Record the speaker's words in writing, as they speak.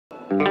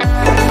Good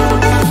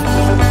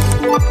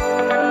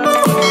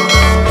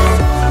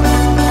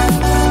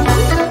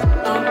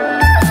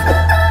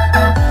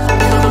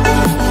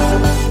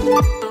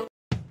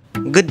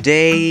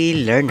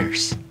day,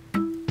 learners!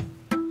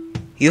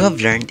 You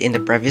have learned in the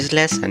previous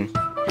lesson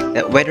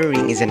that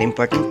weathering is an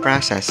important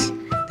process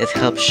that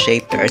helps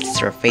shape the Earth's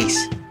surface.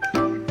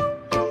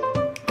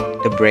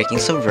 The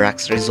breakings of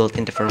rocks result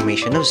in the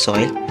formation of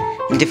soil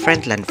in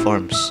different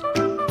landforms.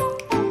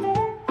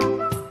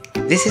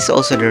 This is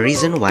also the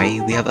reason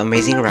why we have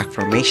amazing rock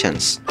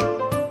formations.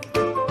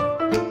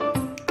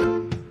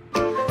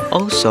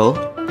 Also,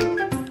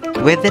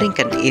 weathering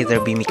can either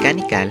be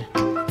mechanical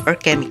or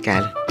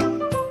chemical.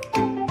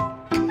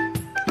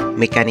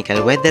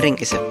 Mechanical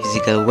weathering is a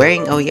physical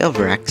wearing away of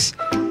rocks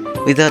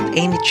without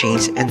any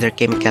change in their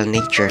chemical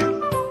nature,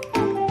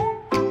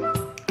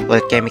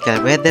 while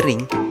chemical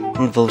weathering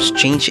involves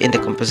change in the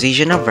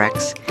composition of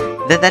rocks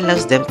that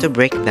allows them to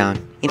break down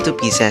into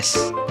pieces.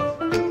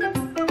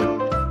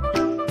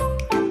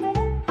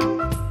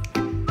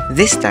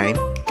 This time,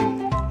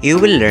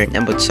 you will learn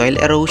about soil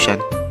erosion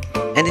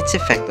and its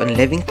effect on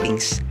living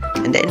things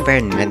and the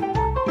environment.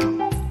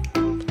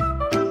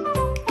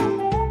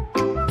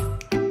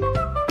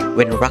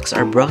 When rocks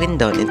are broken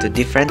down into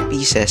different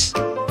pieces,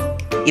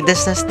 it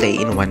does not stay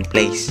in one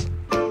place.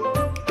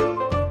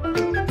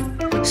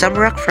 Some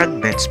rock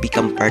fragments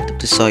become part of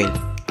the soil.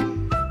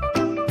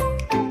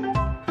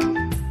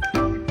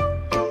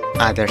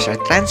 Others are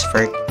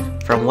transferred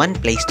from one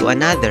place to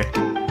another,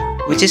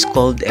 which is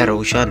called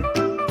erosion.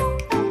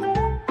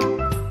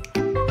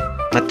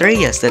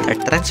 Materials that are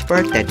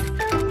transported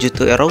due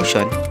to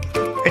erosion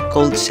are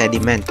called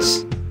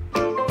sediments.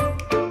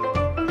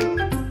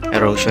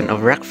 Erosion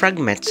of rock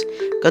fragments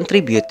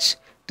contributes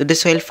to the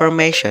soil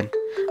formation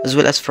as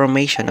well as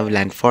formation of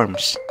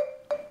landforms.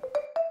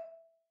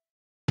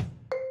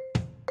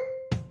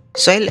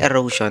 Soil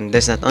erosion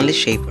does not only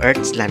shape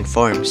Earth's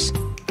landforms.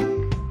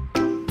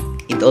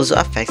 It also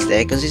affects the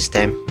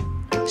ecosystem,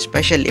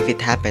 especially if it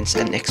happens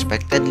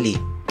unexpectedly.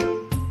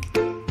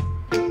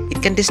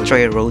 It can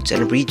destroy roads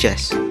and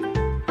bridges.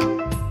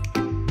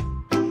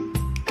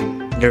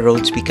 The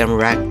roads become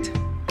rugged.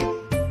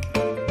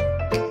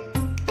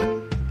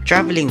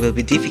 Traveling will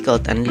be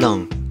difficult and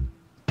long.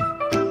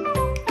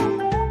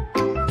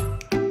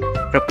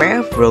 Repair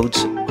of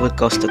roads would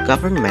cost the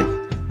government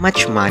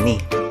much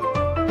money.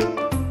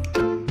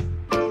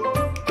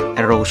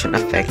 Erosion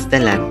affects the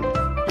land.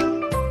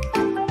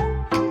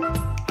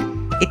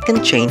 It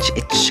can change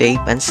its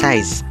shape and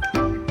size.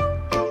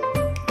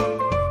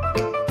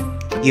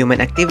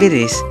 Human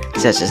activities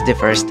such as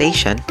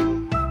deforestation,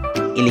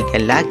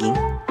 illegal logging,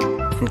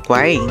 and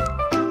quarrying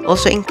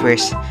also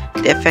increase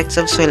the effects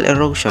of soil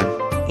erosion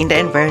in the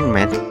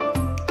environment.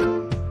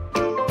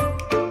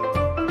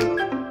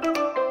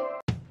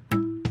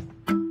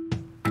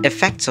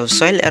 Effects of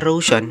soil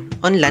erosion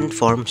on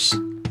landforms.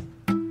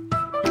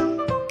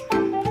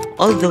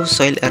 Although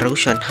soil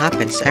erosion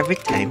happens every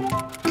time,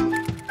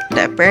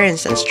 the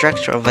appearance and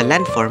structure of a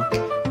landform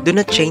do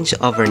not change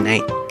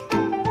overnight.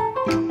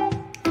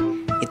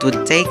 It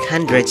would take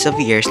hundreds of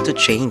years to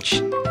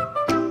change.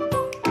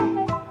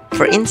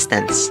 For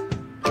instance,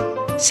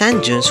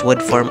 sand dunes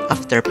would form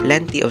after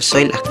plenty of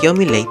soil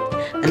accumulate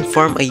and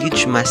form a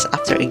huge mass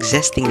after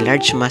existing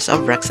large mass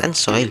of rocks and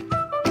soil.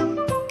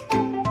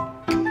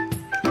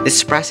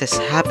 This process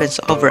happens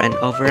over and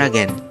over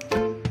again.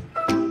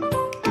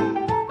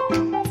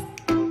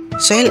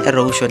 Soil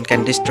erosion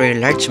can destroy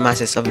large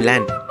masses of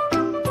land.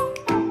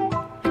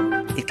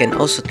 It can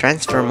also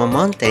transform a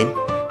mountain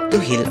to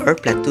hill or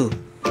plateau.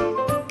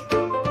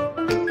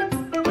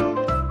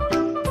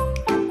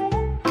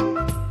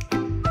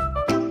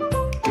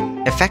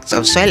 Effects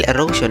of soil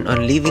erosion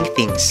on living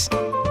things.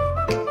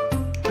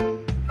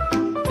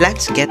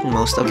 Plants get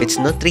most of its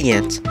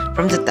nutrients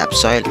from the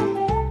topsoil.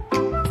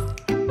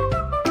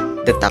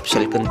 The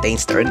topsoil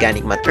contains the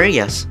organic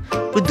materials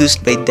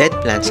produced by dead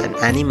plants and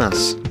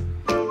animals.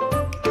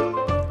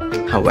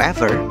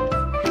 However,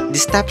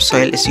 this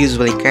topsoil is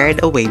usually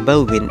carried away by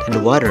wind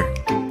and water.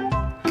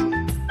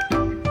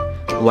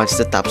 Once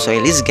the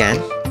topsoil is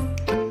gone,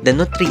 the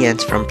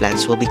nutrients from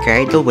plants will be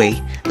carried away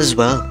as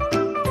well.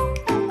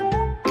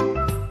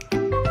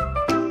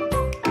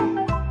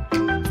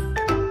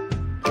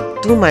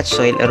 Too much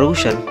soil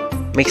erosion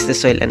makes the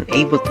soil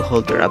unable to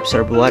hold or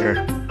absorb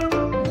water.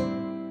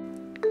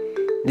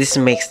 This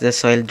makes the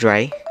soil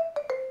dry,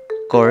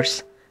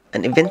 coarse,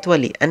 and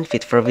eventually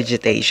unfit for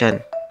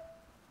vegetation.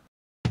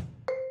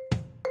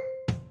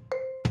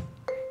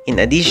 In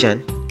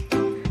addition,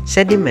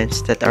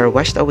 sediments that are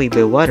washed away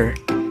by water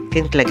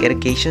can clog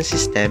irrigation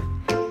system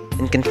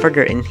and can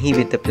further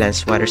inhibit the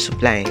plant's water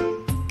supply.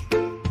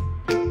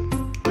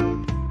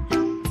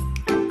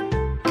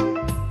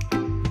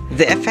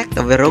 The effect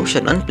of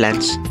erosion on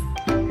plants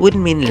would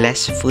mean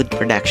less food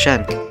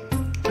production.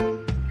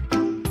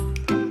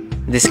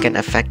 This can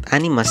affect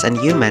animals and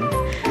humans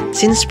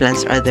since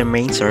plants are the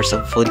main source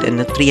of food and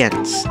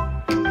nutrients.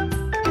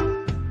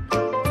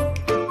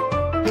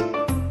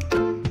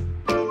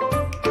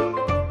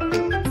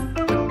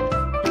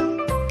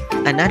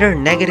 Another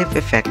negative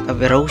effect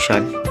of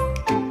erosion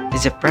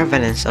is the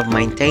prevalence of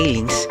mine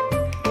tailings,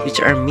 which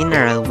are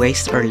mineral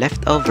waste or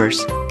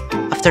leftovers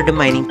after the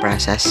mining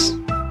process.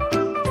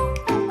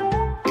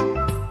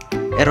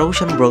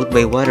 Erosion brought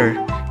by water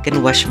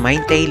can wash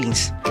mine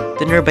tailings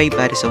to nearby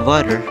bodies of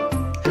water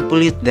and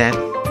pollute them.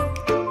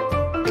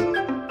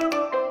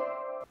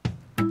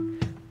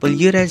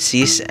 Polluted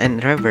seas and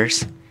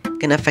rivers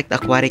can affect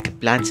aquatic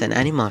plants and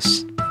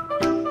animals,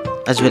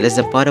 as well as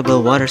the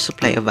potable water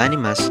supply of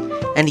animals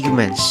and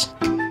humans.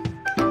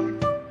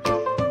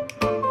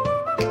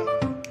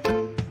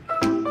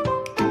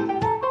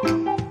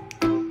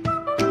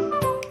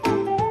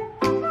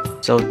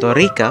 So to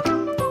recap,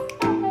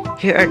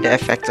 here are the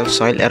effects of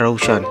soil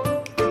erosion.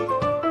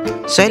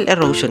 Soil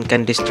erosion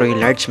can destroy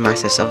large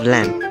masses of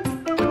land.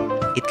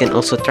 It can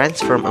also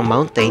transform a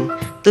mountain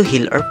to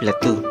hill or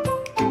plateau.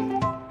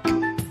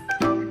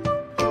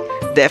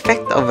 The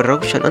effect of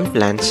erosion on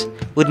plants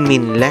would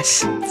mean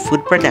less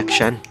food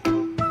production.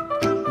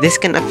 This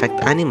can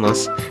affect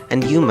animals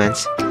and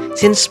humans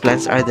since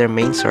plants are their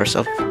main source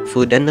of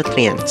food and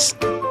nutrients.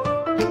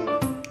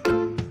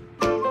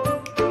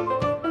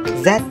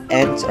 That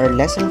ends our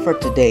lesson for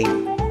today.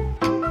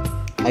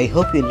 I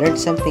hope you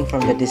learned something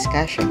from the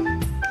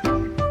discussion.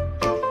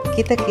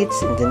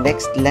 Kita-kits in the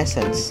next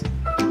lessons.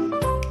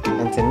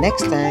 Until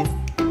next time,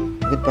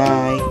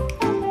 goodbye.